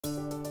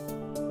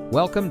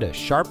Welcome to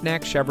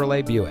Sharpnack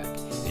Chevrolet Buick,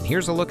 and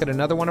here's a look at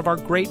another one of our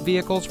great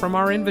vehicles from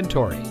our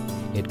inventory.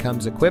 It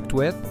comes equipped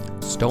with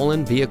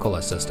stolen vehicle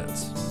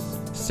assistance,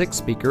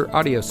 6-speaker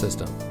audio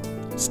system,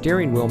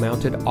 steering wheel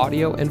mounted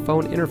audio and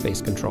phone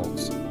interface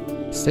controls,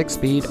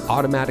 6-speed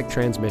automatic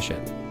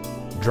transmission,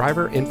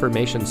 driver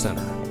information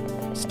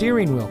center,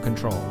 steering wheel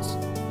controls,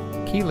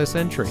 keyless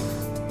entry,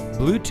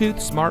 Bluetooth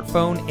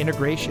smartphone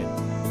integration,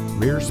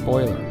 rear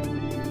spoiler,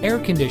 air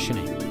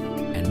conditioning,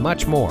 and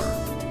much more.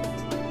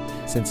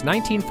 Since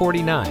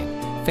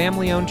 1949,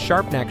 family-owned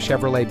Sharpnack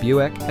Chevrolet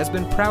Buick has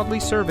been proudly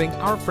serving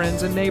our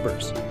friends and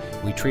neighbors.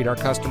 We treat our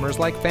customers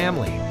like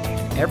family,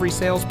 and every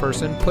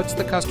salesperson puts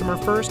the customer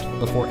first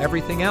before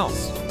everything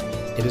else.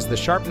 It is the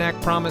Sharpnack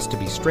promise to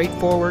be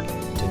straightforward,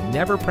 to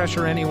never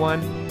pressure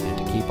anyone,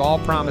 and to keep all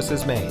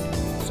promises made.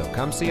 So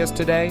come see us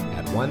today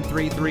at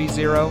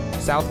 1330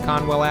 South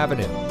Conwell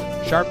Avenue.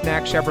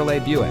 Sharpnack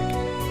Chevrolet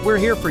Buick. We're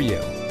here for you.